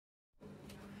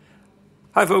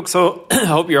Hi, folks. So I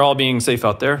hope you're all being safe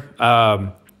out there.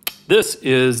 This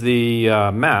is the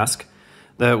mask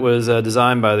that was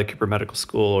designed by the Cooper Medical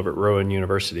School over at Rowan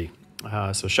University.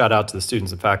 So shout out to the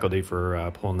students and faculty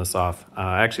for pulling this off.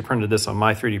 I actually printed this on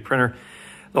my 3D printer.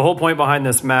 The whole point behind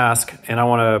this mask, and I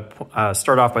want to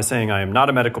start off by saying I am not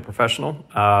a medical professional.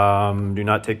 Do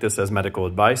not take this as medical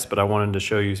advice, but I wanted to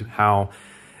show you how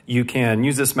you can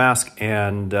use this mask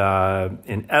and,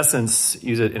 in essence,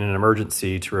 use it in an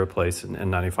emergency to replace an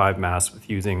N95 mask with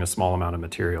using a small amount of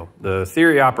material. The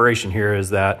theory operation here is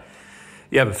that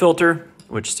you have a filter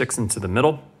which sticks into the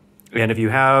middle, and if you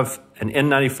have an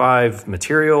N95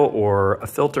 material or a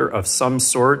filter of some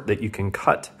sort that you can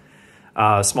cut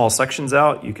small sections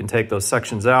out, you can take those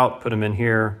sections out, put them in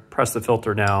here, press the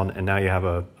filter down, and now you have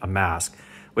a mask,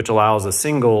 which allows a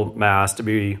single mask to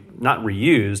be not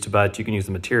reused, but you can use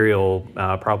the material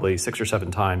probably 6 or 7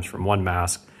 times from one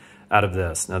mask out of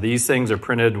this. Now these things are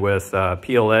printed with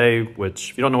PLA,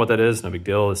 which if you don't know what that is, no big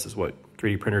deal. This is what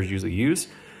 3D printers usually use.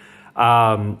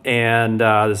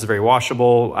 This is very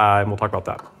washable, and we'll talk about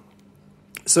that.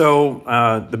 So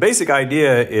the basic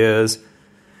idea is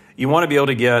you want to be able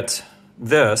to get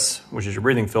this, which is your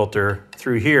breathing filter,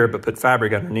 through here, but put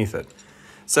fabric underneath it.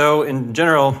 So in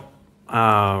general,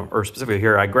 or specifically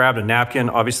here, I grabbed a napkin.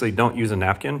 Obviously, don't use a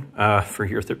napkin for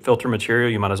your filter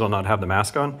material. You might as well not have the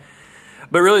mask on.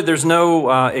 But really, there's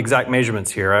no exact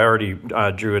measurements here. I already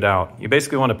drew it out. You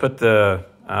basically want to put the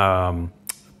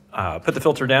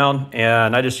filter down,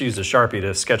 and I just used a Sharpie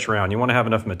to sketch around. You want to have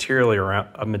enough material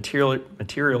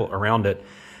around it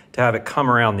to have it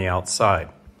come around the outside.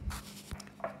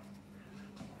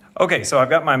 Okay, so I've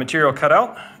got my material cut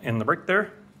out in the brick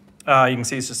there. You can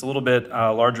see it's just a little bit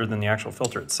larger than the actual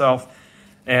filter itself.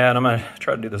 And I'm gonna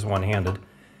try to do this one-handed.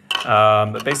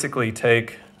 But basically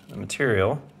take the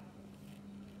material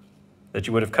that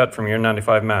you would have cut from your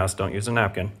N95 mask, don't use a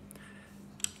napkin.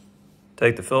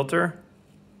 Take the filter,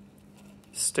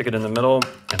 stick it in the middle,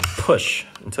 and push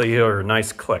until you hear a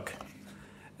nice click.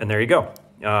 And there you go.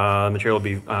 The material will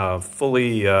be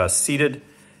fully seated,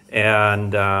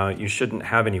 and you shouldn't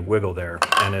have any wiggle there.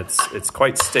 And it's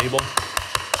quite stable.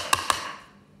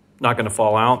 Not going to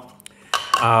fall out.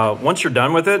 Once you're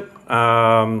done with it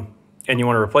and you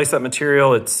want to replace that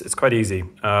material, it's quite easy.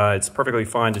 It's perfectly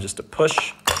fine to just to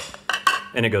push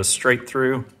and it goes straight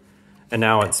through. And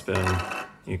now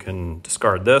you can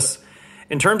discard this.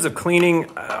 In terms of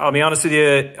cleaning, I'll be honest with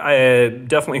you, I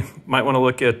definitely might want to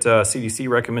look at CDC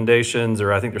recommendations,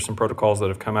 or I think there's some protocols that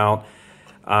have come out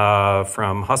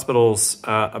from hospitals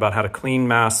about how to clean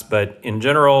masks, but in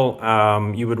general,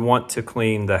 you would want to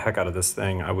clean the heck out of this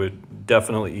thing. I would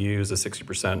definitely use a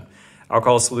 60%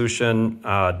 alcohol solution,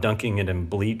 dunking it in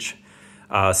bleach,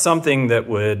 something that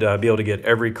would be able to get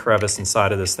every crevice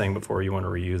inside of this thing before you want to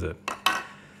reuse it.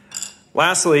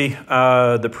 Lastly,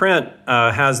 the print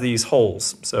has these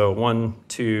holes. So 1,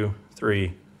 2,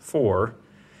 3, 4,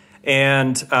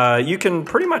 and you can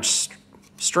pretty much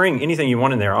string anything you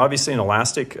want in there. Obviously, an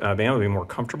elastic band would be more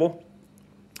comfortable,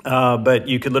 but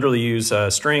you could literally use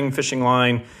string, fishing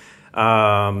line,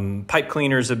 pipe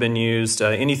cleaners have been used,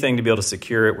 anything to be able to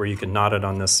secure it where you can knot it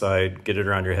on this side, get it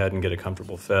around your head, and get a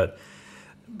comfortable fit.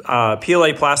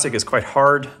 PLA plastic is quite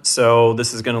hard, so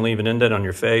this is going to leave an indent on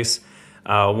your face.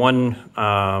 One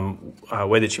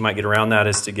way that you might get around that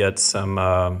is to get some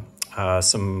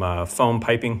foam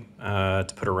piping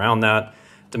to put around that,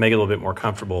 to make it a little bit more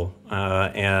comfortable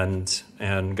and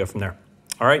go from there.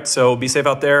 All right, so be safe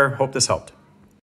out there. Hope this helped.